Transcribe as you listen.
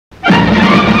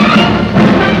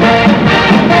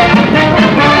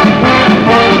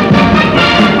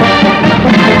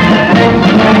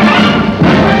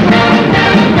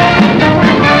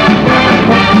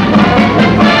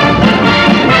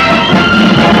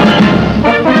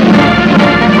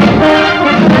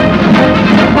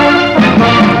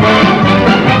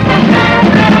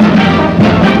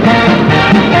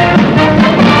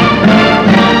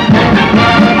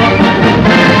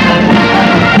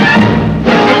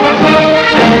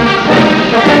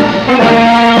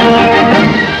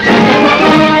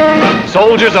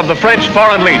soldiers of the French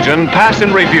Foreign Legion pass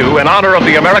in review in honor of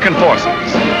the American forces.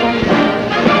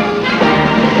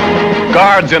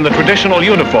 Guards in the traditional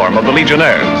uniform of the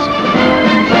Legionnaires.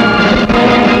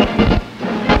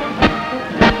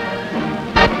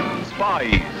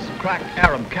 Spies, crack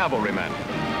Arab cavalrymen.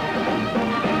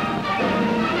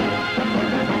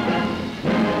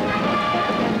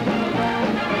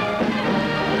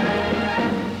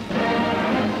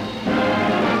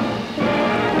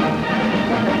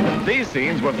 These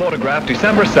scenes were photographed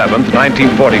December 7th,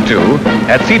 1942,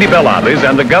 at Sidi Bel Abbes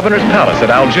and the Governor's Palace at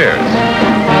Algiers.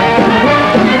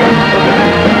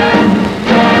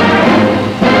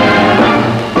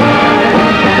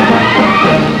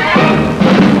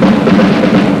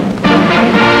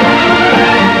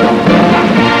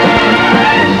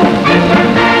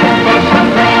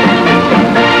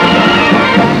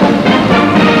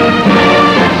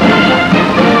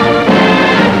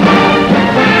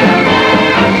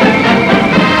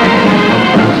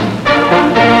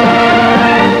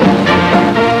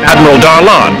 Admiral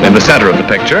Darlan in the center of the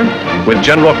picture, with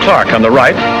General Clark on the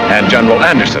right and General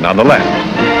Anderson on the left.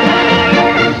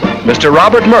 Mr.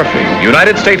 Robert Murphy,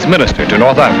 United States Minister to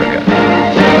North Africa.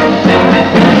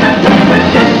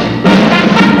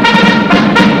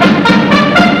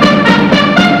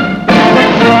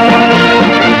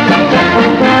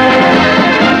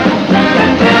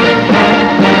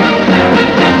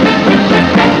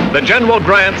 The General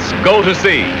Grants go to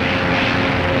sea.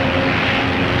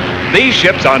 These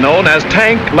ships are known as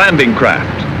tank landing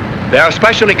craft. They are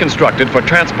specially constructed for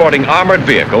transporting armored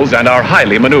vehicles and are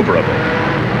highly maneuverable.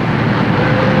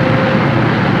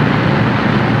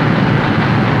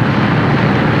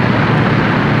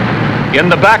 In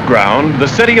the background, the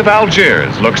city of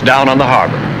Algiers looks down on the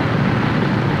harbor.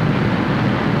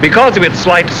 Because of its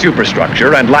slight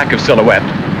superstructure and lack of silhouette,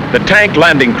 the tank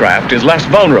landing craft is less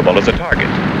vulnerable as a target.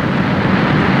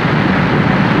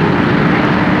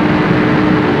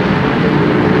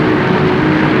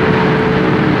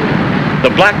 The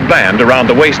black band around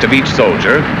the waist of each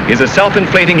soldier is a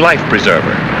self-inflating life preserver.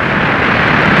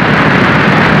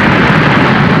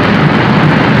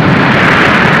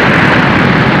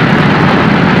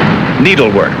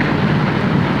 Needlework.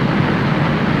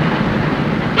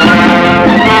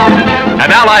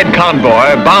 An Allied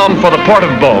convoy bound for the port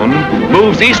of Beaune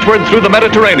moves eastward through the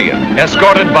Mediterranean,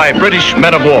 escorted by British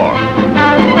men of war.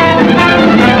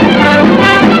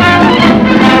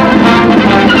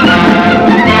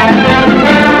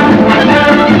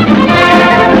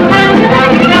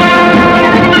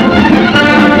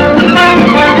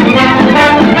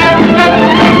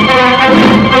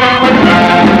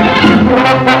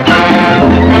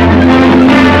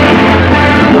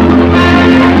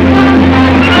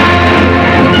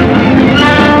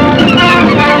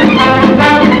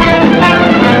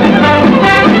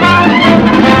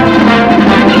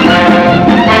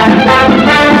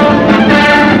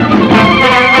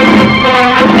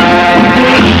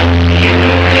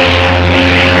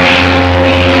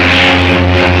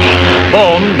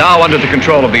 Now under the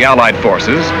control of the Allied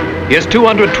forces, is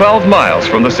 212 miles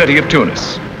from the city of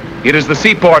Tunis. It is the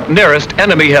seaport nearest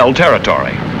enemy-held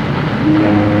territory.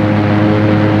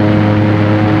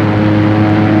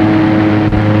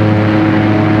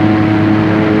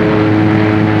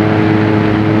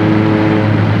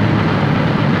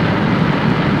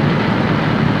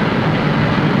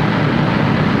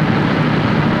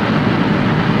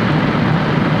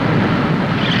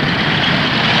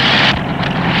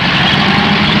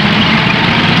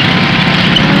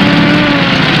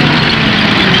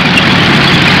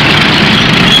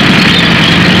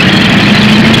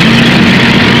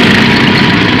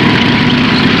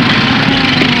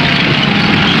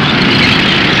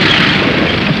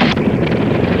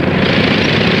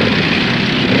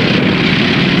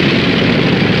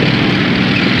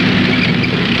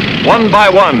 One by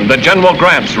one, the General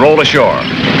Grants roll ashore.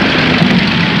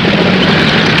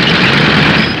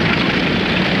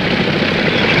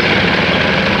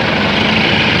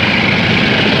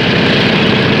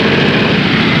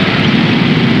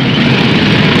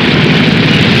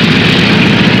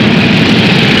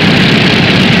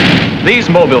 These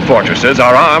mobile fortresses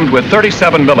are armed with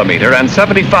 37mm and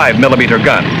 75mm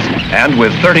guns, and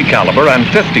with 30 caliber and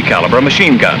 50 caliber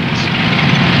machine guns.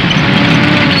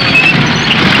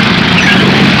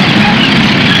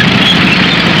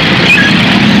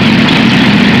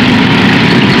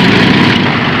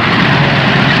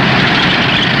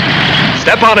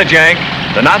 Step on it, Yank.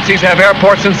 The Nazis have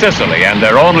airports in Sicily, and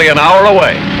they're only an hour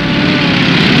away.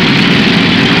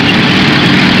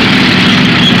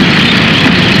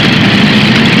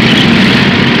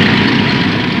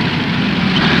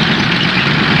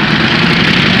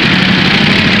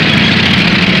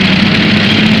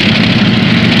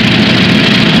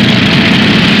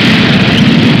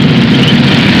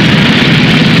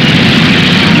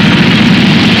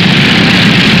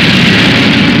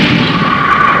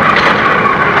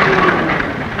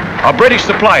 a British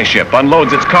supply ship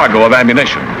unloads its cargo of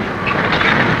ammunition.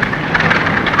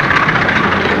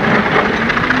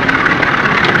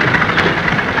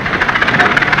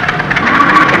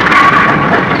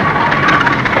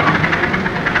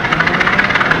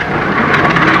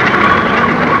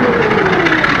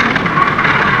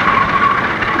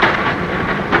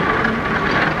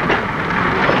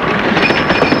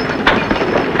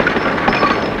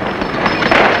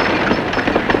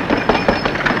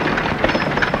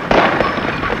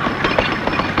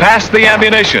 Pass the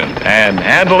ammunition and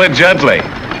handle it gently.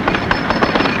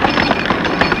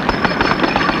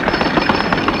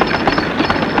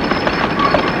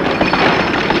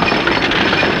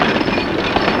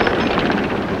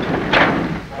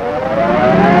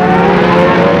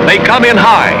 They come in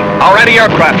high. Our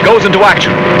anti-aircraft goes into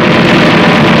action.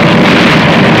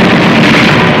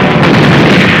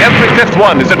 Every fifth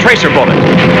one is a tracer bullet.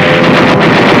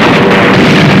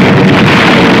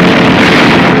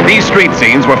 These street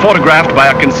scenes were photographed by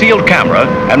a concealed camera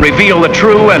and reveal the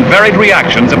true and varied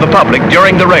reactions of the public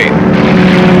during the raid.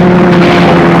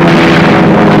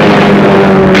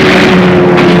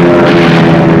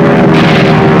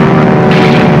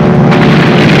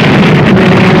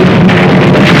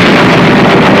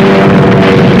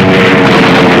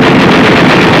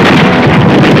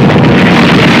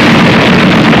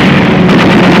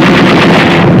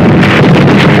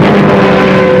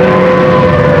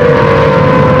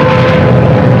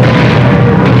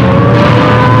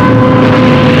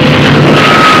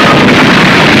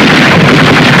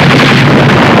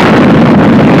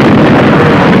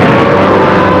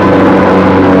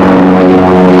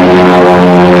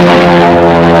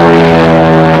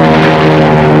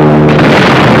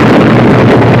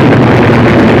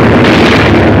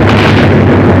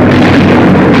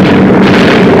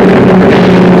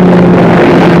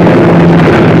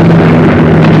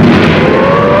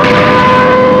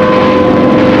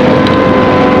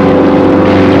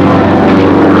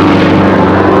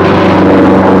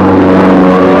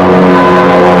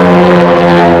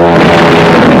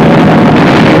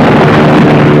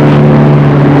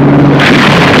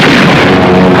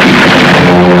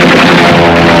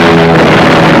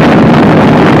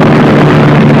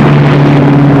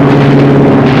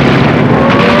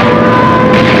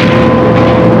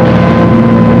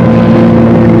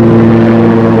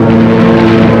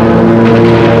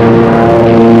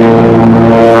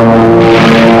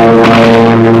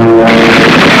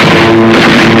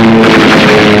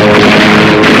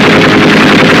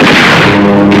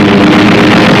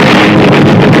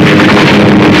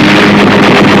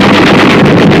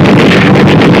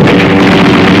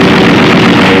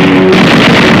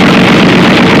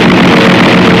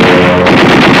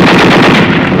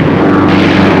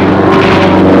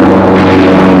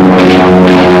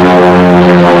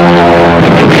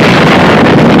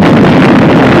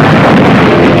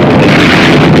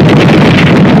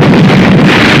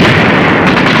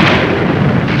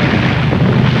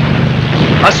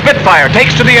 A Spitfire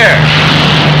takes to the air.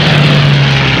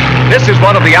 This is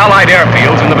one of the Allied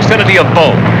airfields in the vicinity of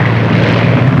Bow.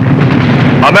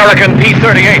 American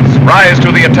P-38s rise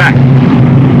to the attack.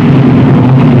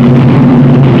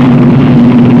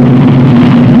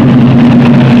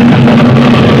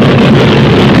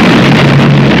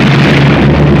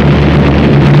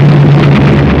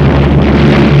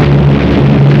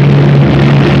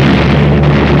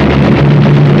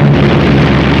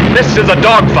 This is a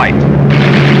dogfight.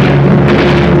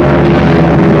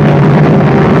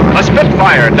 A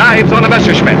Spitfire dives on a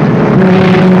Messerschmitt.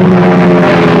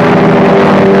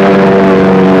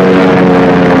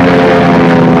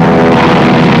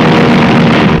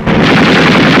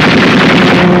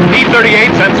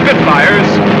 P-38s and Spitfires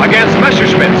against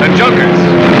Messerschmitts and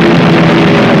Junkers.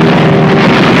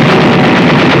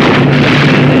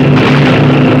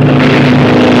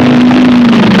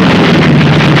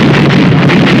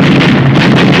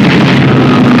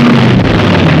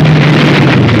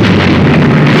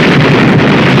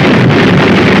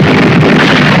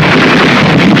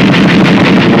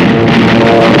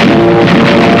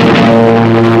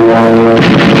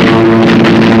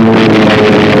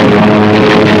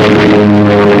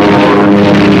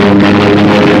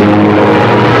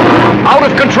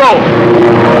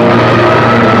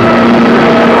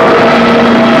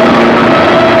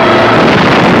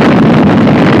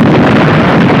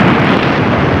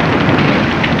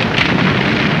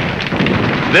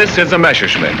 This is a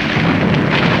Messerschmitt.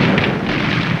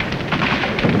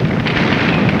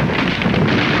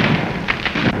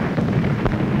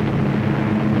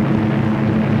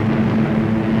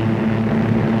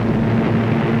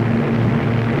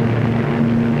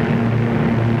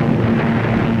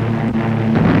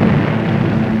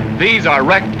 These are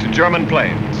wrecked German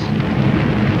planes.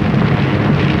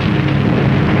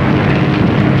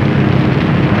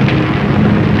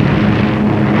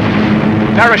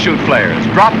 Parachute flares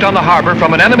dropped on the harbor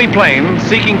from an enemy plane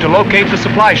seeking to locate the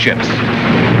supply ships.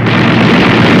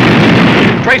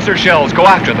 Tracer shells go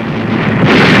after them.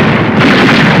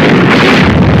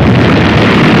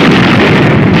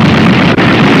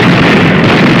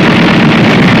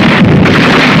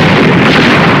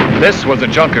 This was the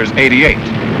Junkers 88.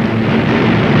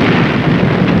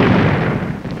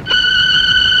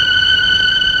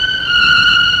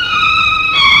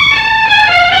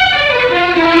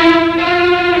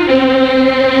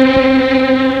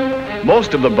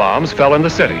 Most of the bombs fell in the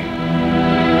city.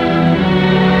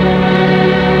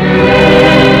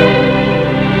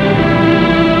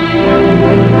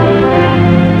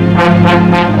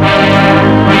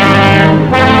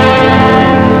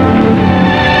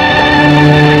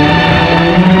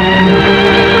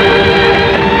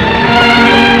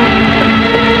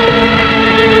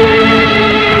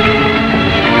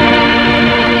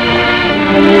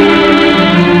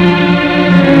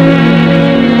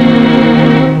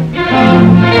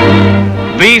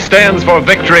 V stands for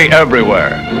victory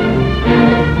everywhere.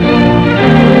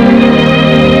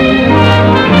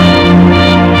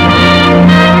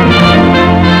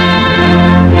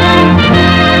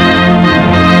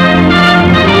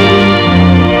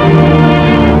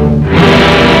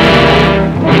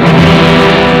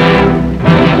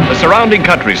 The surrounding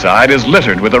countryside is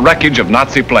littered with the wreckage of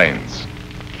Nazi planes.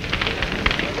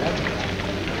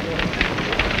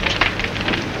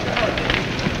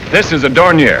 This is a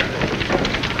Dornier.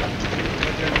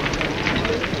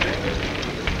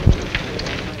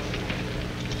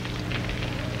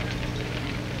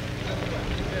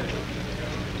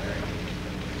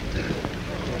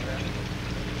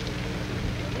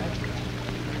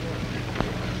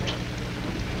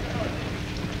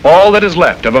 All that is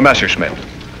left of a Messerschmitt.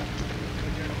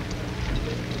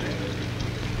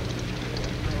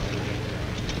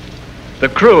 The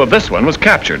crew of this one was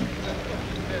captured.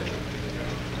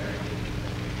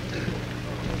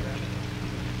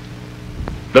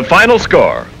 The final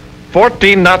score,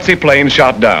 14 Nazi planes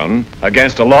shot down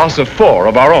against a loss of 4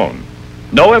 of our own.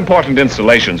 No important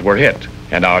installations were hit,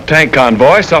 and our tank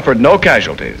convoy suffered no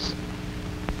casualties.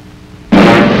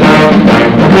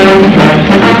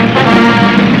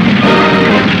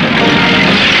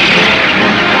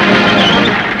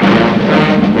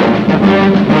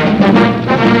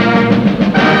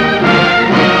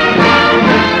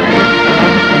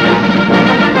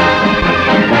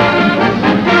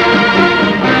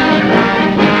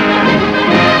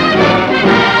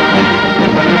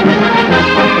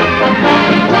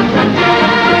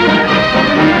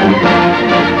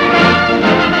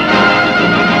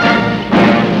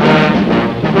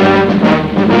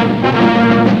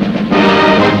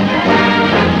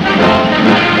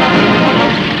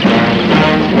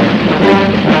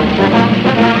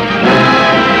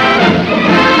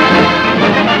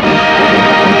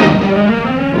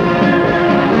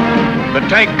 The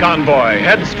tank convoy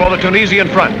heads for the Tunisian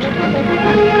front.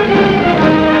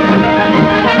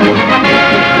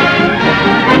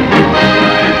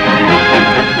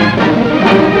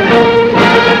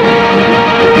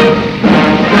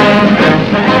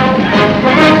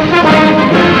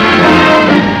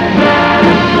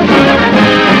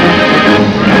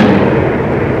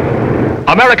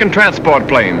 American transport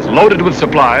planes loaded with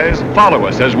supplies follow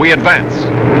us as we advance.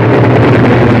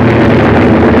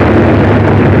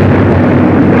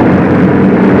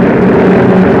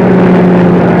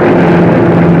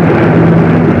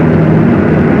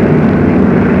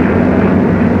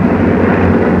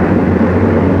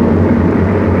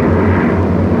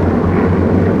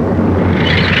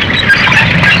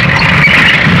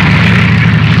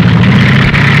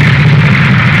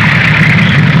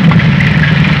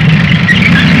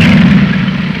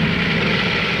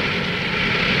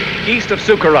 East of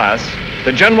Sucaras,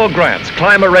 the General Grants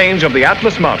climb a range of the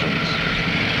Atlas Mountains.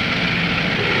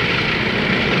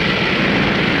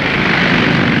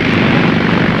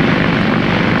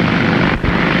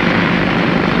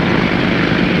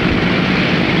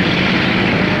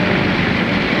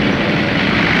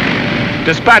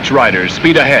 Dispatch riders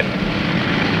speed ahead.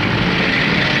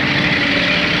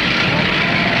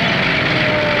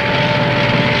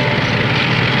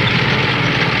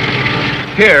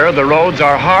 Here, the roads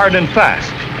are hard and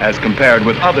fast as compared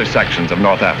with other sections of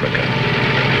North Africa.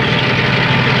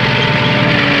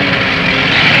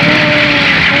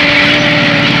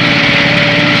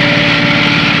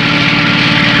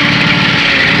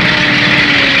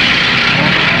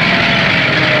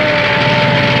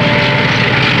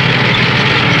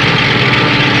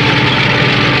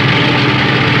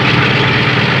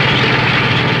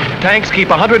 tanks keep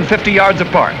 150 yards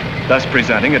apart, thus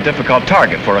presenting a difficult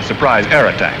target for a surprise air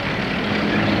attack.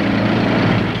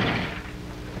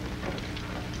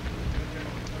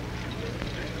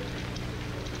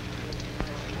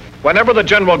 Whenever the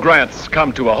general grants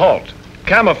come to a halt,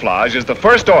 camouflage is the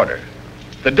first order.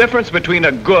 The difference between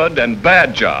a good and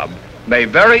bad job may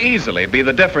very easily be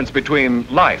the difference between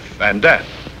life and death.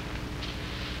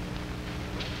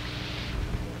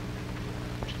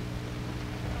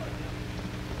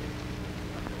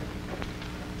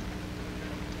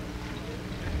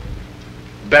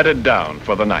 Bedded down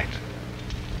for the night.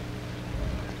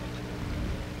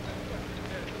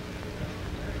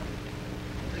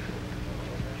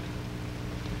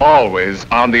 Always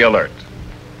on the alert.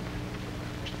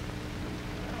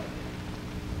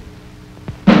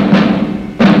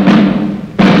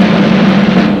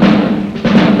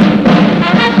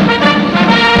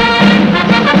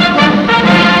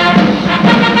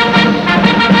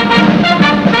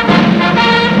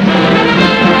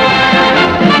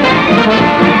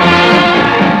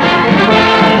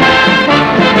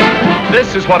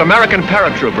 This is what American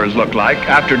paratroopers look like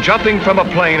after jumping from a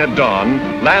plane at dawn,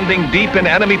 landing deep in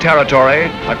enemy territory,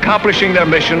 accomplishing their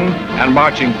mission, and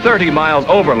marching 30 miles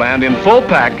overland in full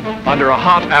pack under a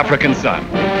hot African sun.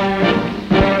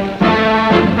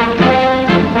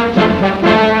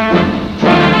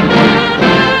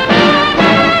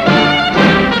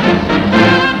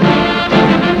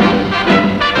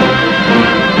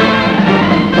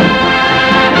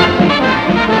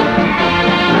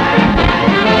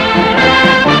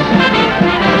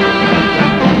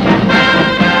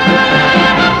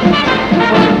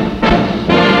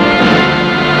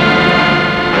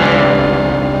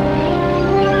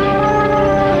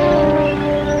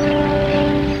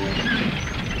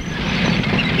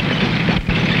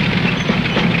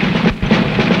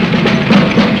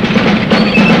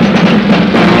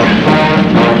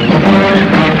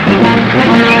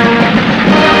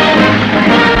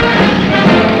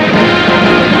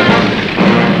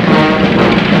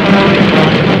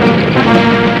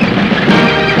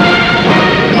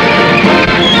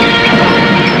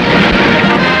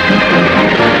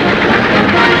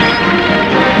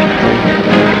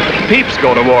 Peeps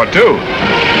go to war too.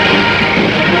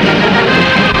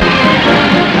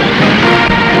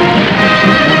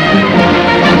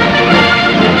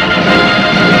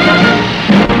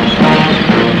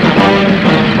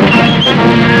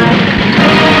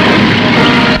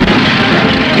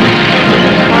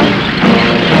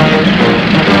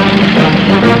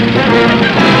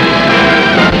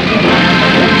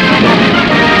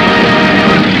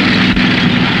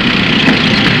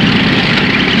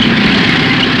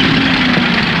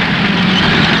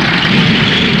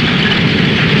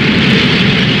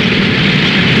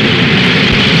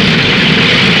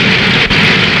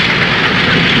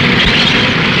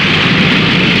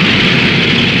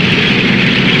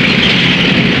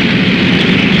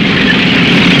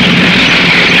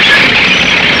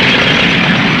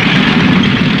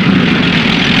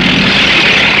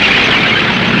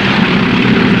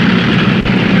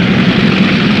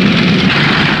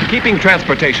 Keeping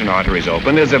transportation arteries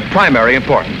open is of primary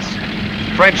importance.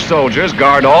 French soldiers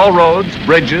guard all roads,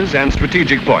 bridges, and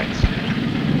strategic points.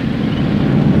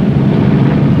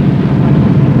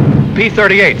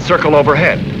 P-38 circle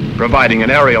overhead, providing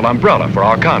an aerial umbrella for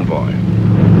our convoy.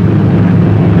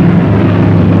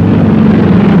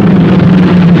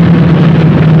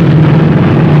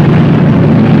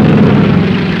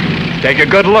 Take a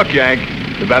good look,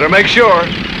 Yank. You better make sure.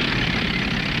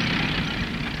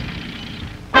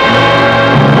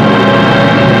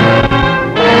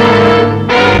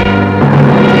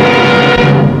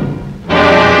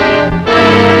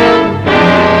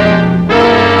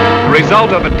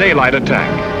 Result of a daylight attack.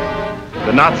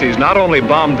 The Nazis not only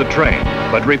bombed the train,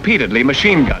 but repeatedly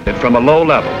machine gunned it from a low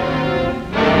level.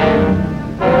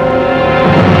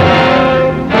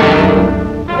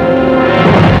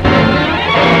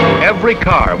 Every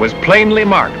car was plainly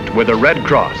marked with a red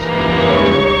cross.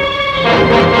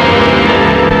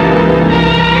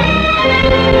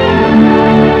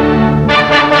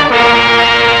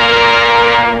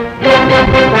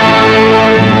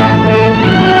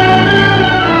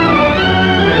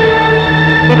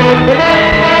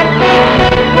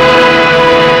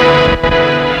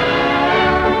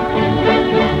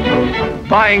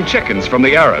 Buying chickens from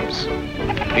the Arabs.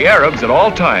 The Arabs at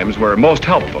all times were most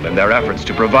helpful in their efforts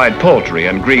to provide poultry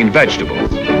and green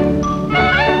vegetables.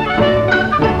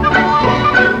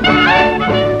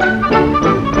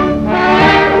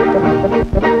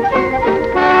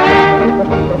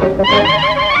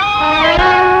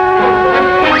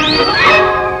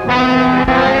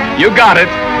 You got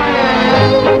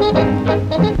it.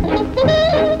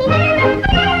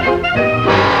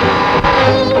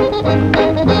 The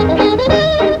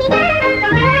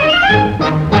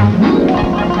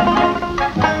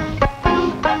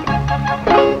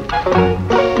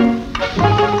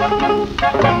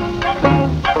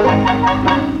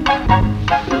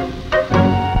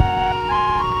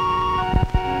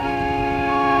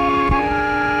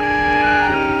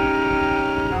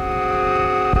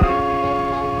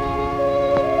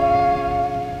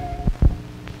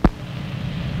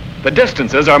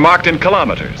distances are marked in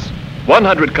kilometers.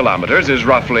 100 kilometers is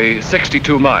roughly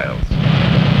 62 miles.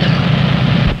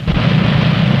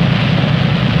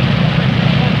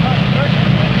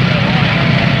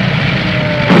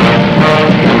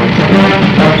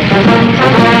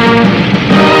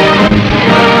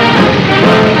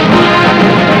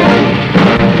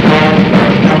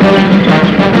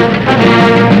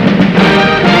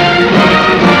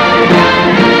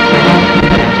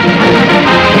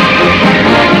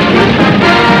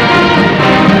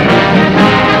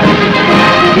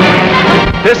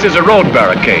 This is a road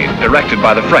barricade erected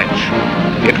by the French.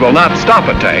 It will not stop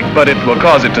a tank, but it will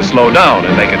cause it to slow down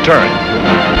and make a turn.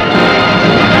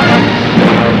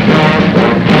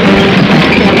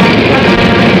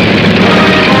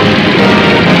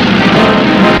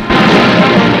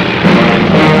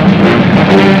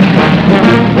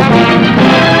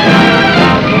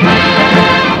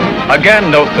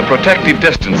 Again, note the protective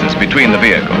distances between the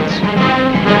vehicles.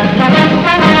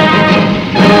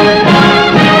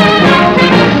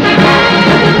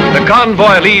 The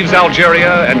convoy leaves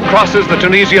Algeria and crosses the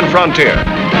Tunisian frontier.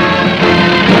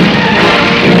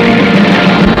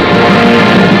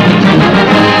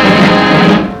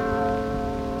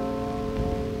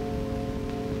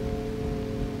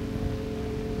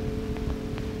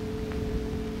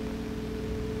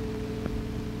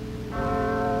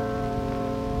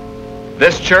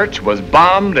 This church was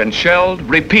bombed and shelled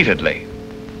repeatedly.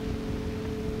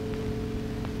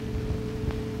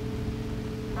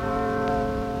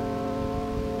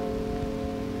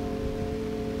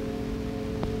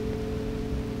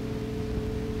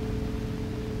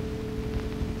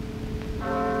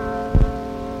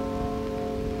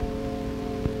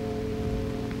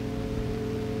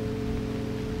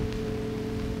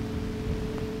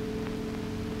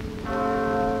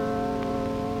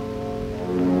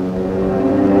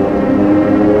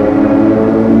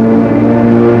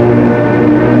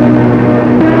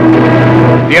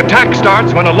 The attack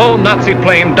starts when a lone Nazi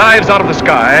plane dives out of the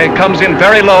sky, comes in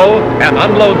very low, and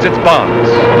unloads its bombs.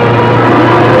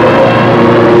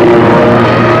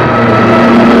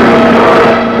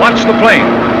 Watch the plane.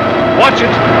 Watch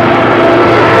it.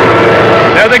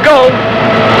 There they go.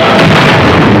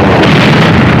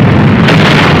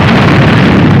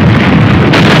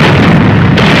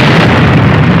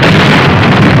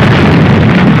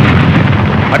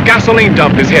 A gasoline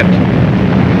dump is hit.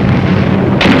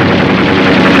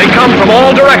 They come from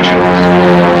all directions.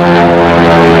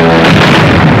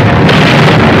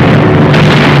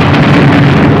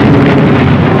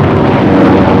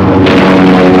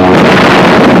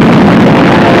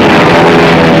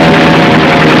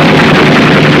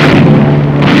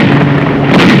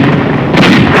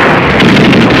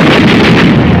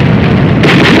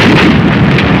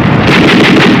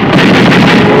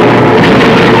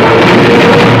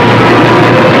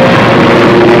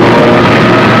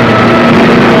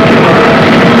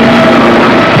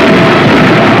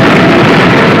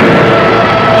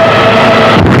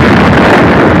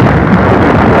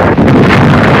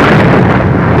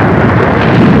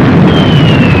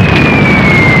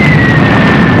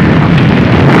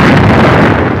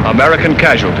 American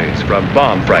casualties from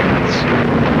bomb fragments.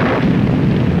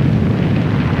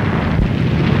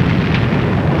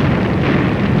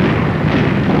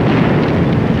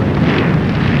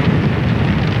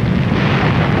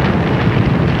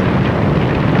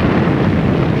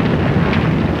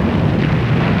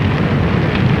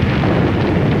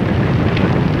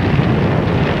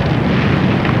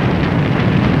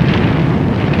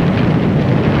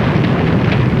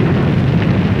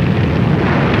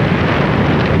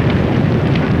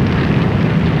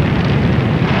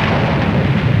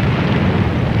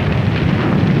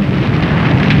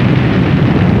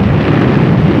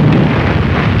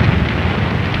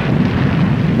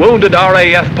 Wounded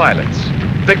RAF pilots,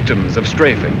 victims of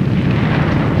strafing.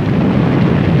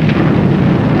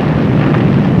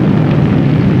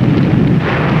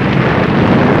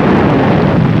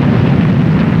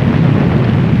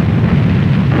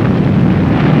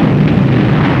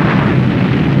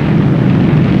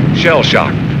 Shell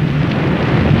shock.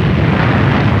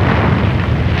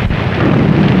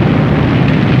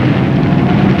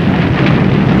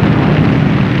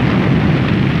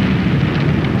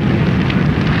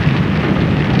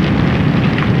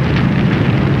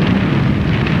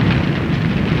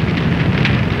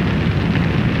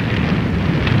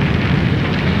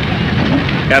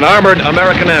 An armored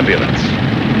American ambulance.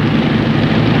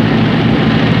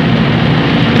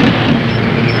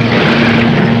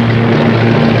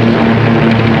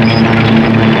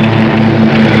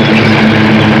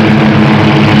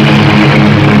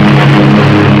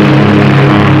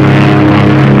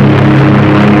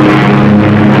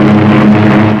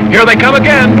 Here they come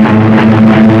again.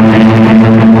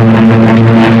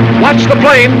 Watch the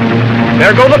plane.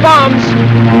 There go the bombs.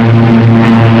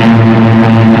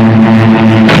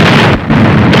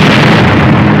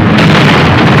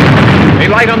 A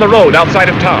light on the road outside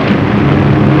of town.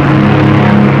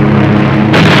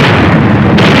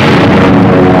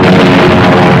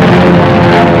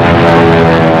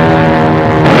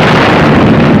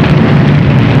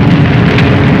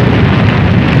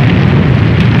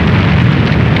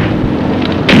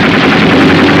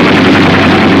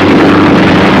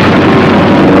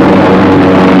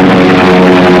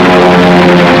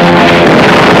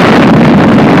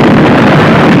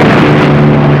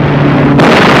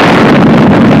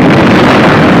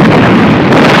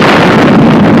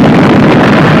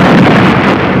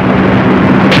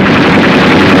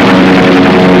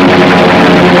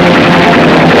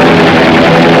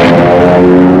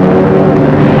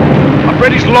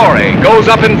 Lorry goes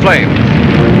up in flames.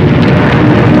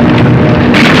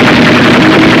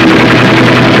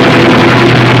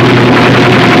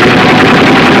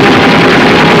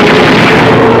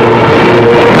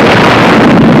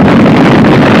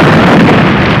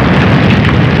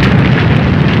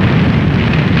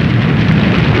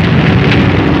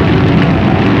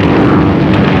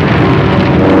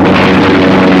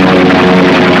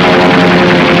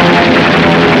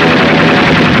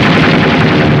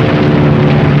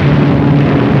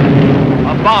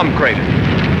 Bomb crater.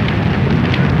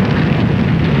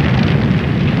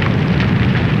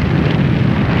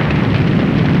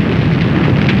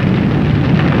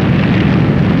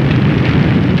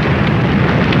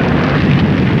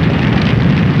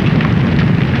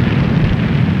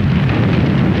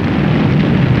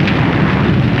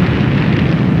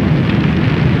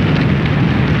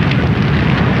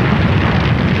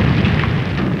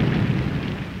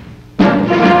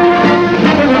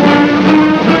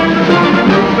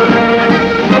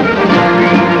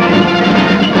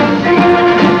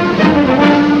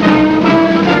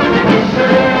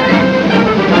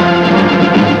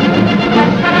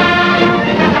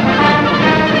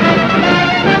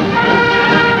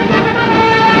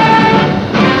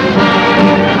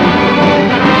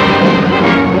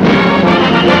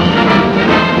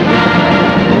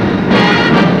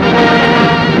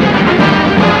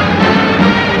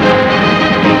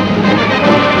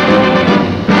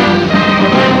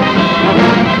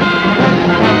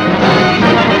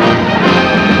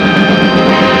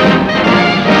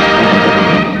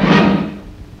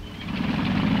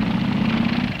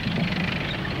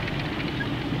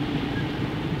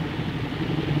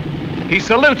 He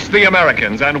salutes the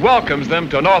Americans and welcomes them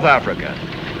to North Africa.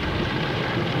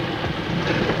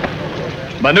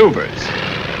 Maneuvers.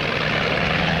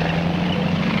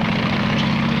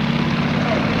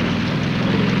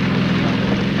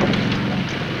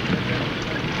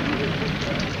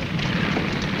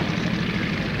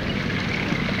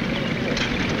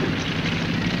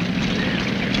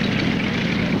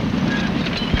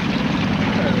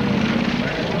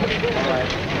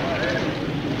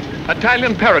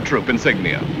 Italian paratroop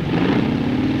insignia.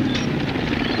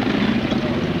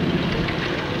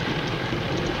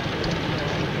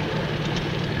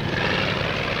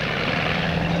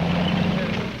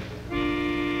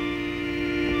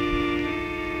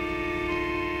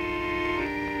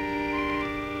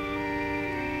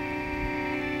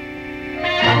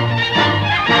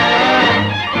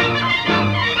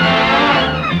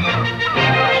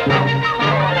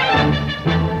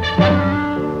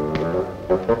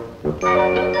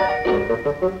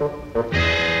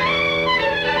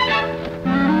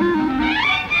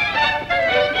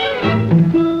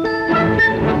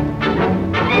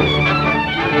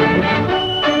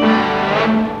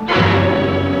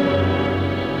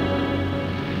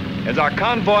 As our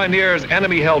convoy nears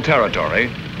enemy-held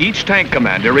territory, each tank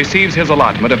commander receives his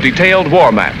allotment of detailed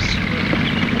war maps.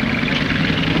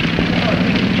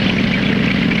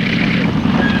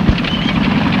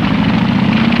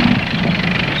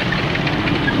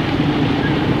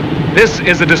 This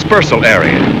is a dispersal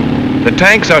area. The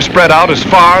tanks are spread out as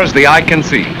far as the eye can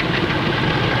see.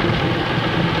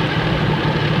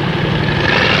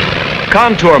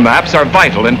 Contour maps are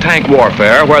vital in tank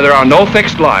warfare where there are no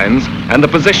fixed lines and the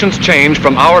positions change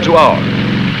from hour to hour.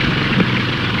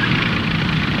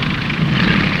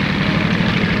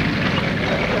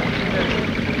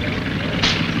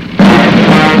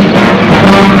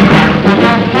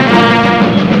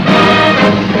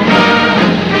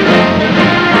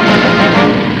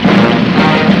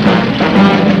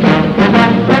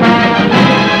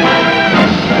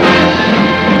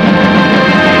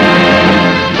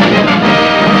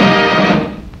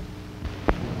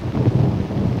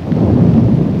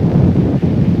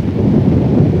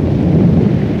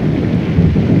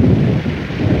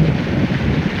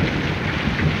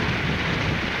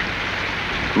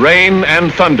 rain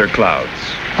and thunderclouds.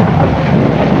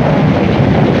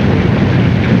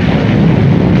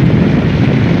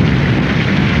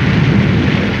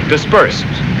 Dispersed,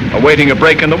 awaiting a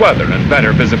break in the weather and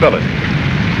better visibility.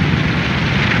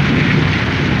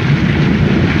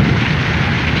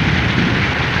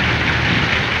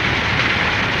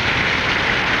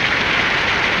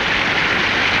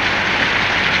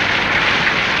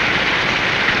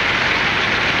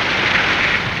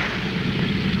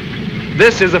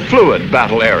 This is a fluid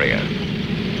battle area.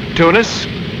 Tunis,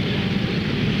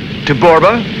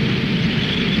 Tiburba,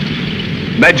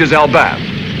 Medjez el-Bab.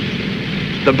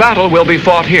 The battle will be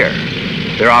fought here.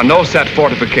 There are no set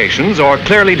fortifications or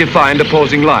clearly defined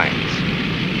opposing lines.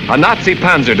 A Nazi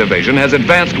panzer division has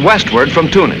advanced westward from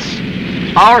Tunis.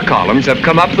 Our columns have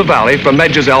come up the valley from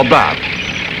Medjez el-Bab.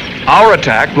 Our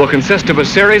attack will consist of a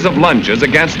series of lunges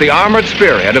against the armored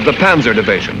spearhead of the panzer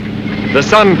division. The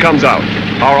sun comes out.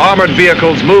 Our armored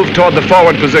vehicles move toward the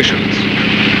forward positions.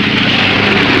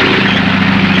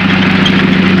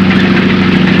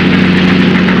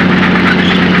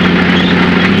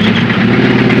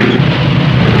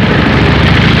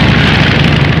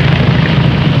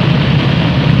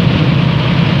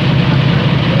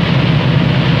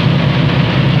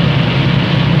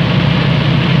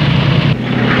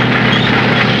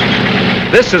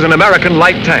 This is an American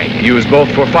light tank used both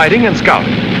for fighting and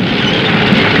scouting.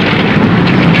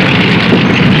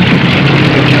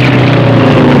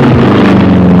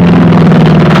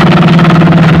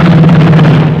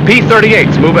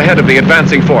 P-38s move ahead of the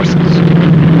advancing forces.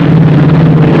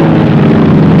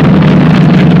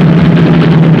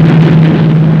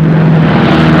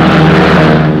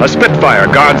 A Spitfire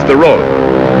guards the road.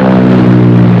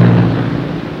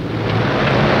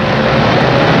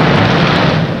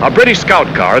 A British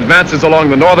scout car advances along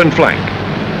the northern flank.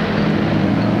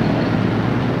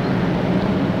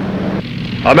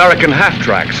 American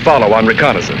half-tracks follow on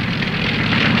reconnaissance.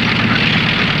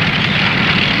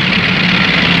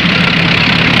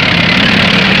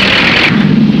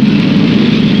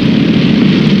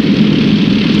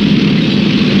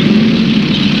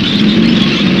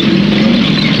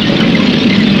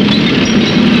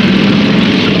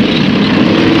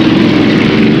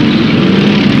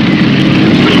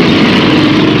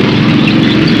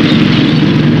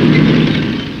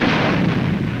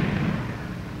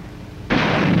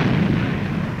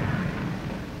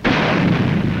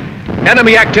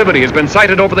 Enemy activity has been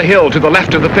sighted over the hill to the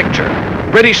left of the picture.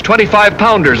 British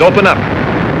 25-pounders open up.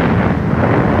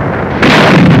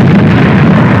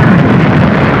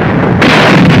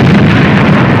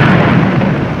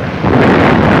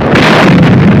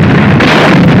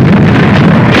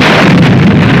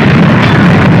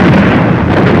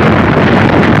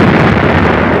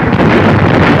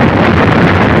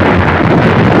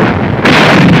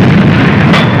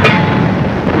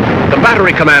 The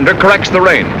battery commander corrects the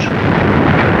range.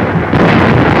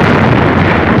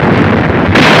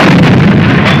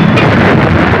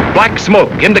 Black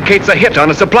smoke indicates a hit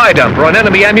on a supply dump or an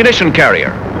enemy ammunition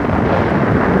carrier.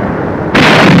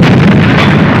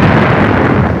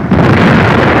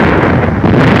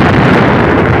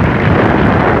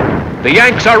 The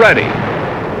Yanks are ready.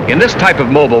 In this type of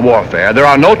mobile warfare, there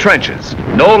are no trenches,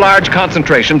 no large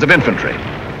concentrations of infantry.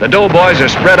 The doughboys are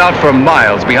spread out for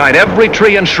miles behind every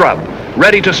tree and shrub,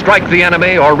 ready to strike the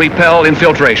enemy or repel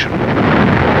infiltration.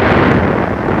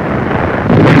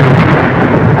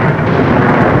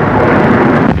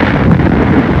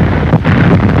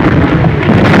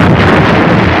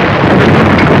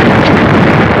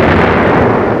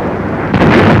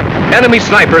 Enemy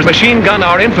snipers machine gun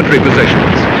our infantry positions.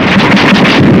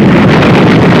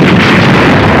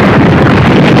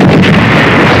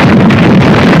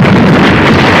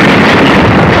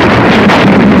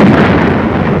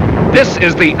 This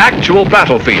is the actual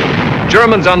battlefield.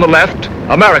 Germans on the left,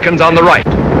 Americans on the right.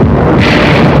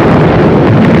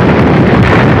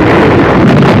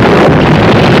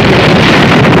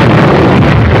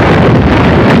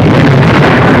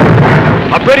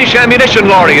 A British ammunition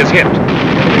lorry is hit.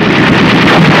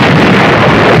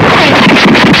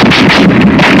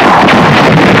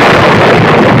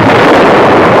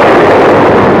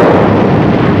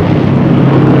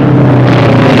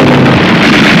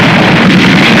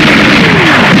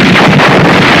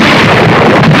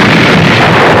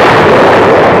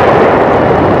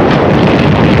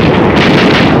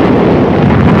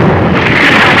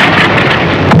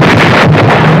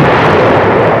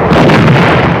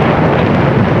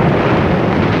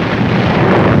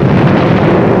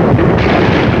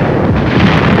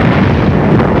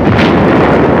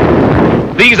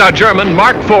 These are German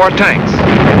Mark IV tanks.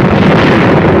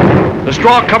 The The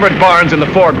straw-covered barns in the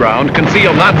foreground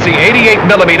conceal Nazi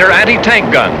 88mm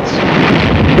anti-tank guns.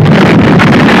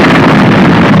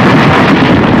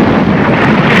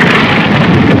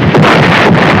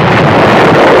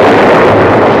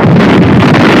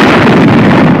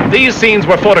 These scenes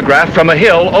were photographed from a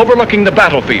hill overlooking the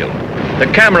battlefield.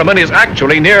 The cameraman is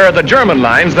actually nearer the German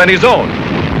lines than his own.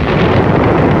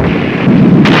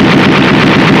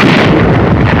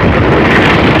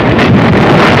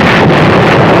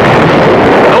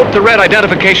 Note the red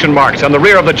identification marks on the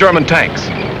rear of the German tanks.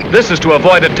 This is to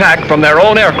avoid attack from their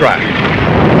own aircraft.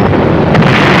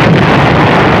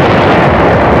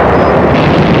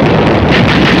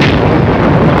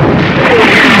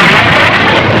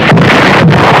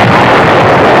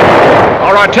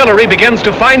 Our artillery begins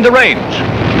to find the range.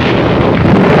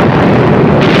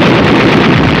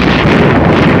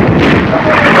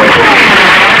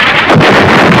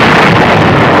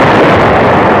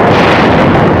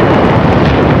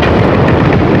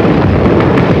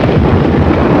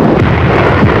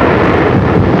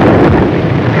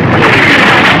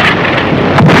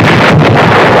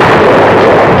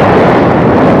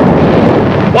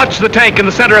 Watch the tank in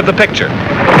the center of the picture.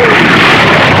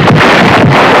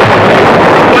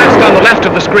 Blast on the left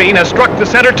of the screen has struck the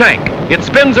center tank. It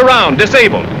spins around,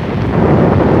 disabled.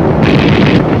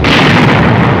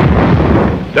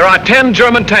 There are 10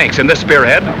 German tanks in this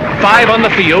spearhead, 5 on the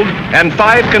field, and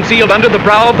 5 concealed under the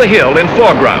brow of the hill in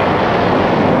foreground.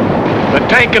 The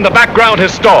tank in the background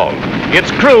has stalled.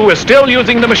 Its crew is still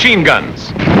using the machine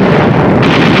guns.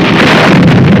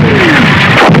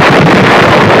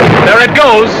 There it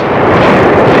goes.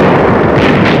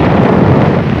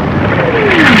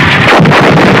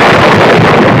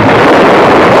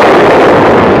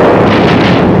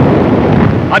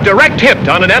 A direct hit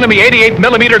on an enemy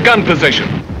 88mm gun position.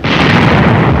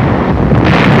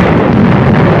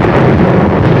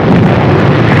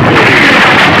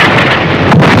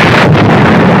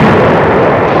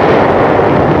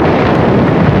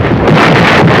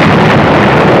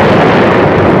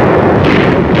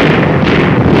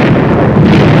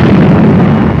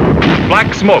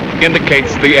 Black smoke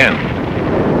indicates the end.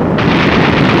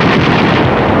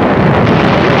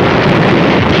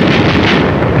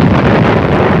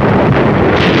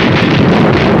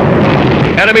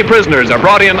 Enemy prisoners are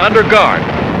brought in under guard.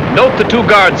 Note the 2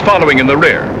 guards following in the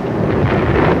rear.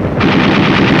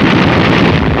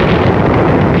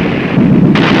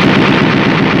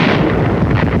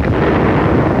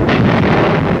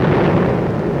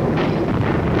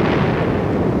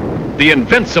 The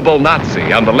invincible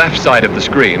Nazi on the left side of the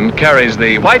screen carries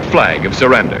the white flag of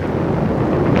surrender.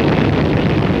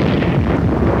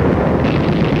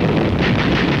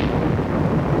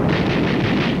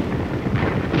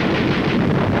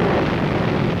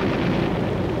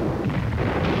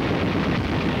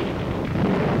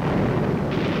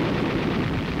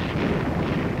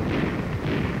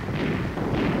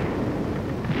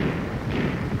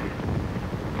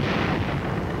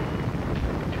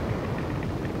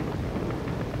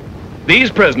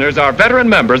 These prisoners are veteran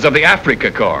members of the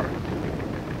Afrika Korps.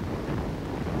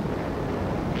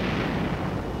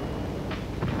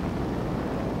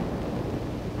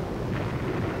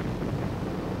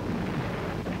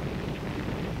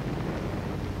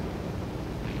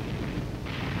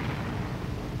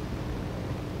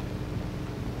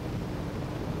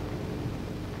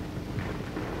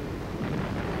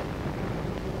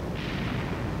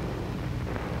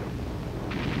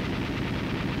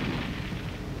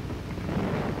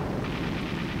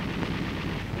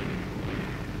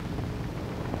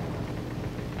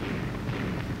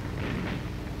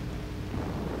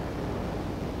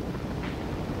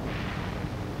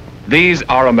 These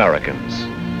are Americans,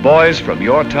 boys from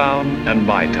your town and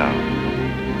my town.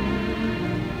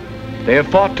 They have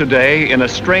fought today in a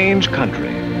strange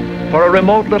country for a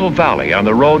remote little valley on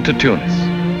the road to Tunis,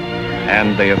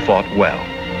 and they have fought well.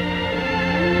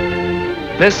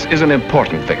 This is an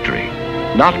important victory,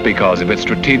 not because of its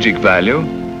strategic value,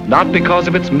 not because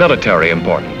of its military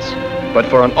importance, but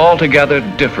for an altogether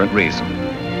different reason.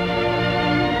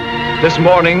 This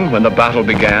morning, when the battle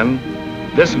began,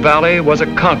 this valley was a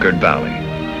conquered valley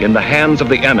in the hands of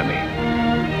the enemy.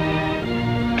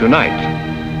 Tonight,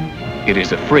 it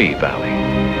is a free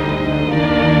valley.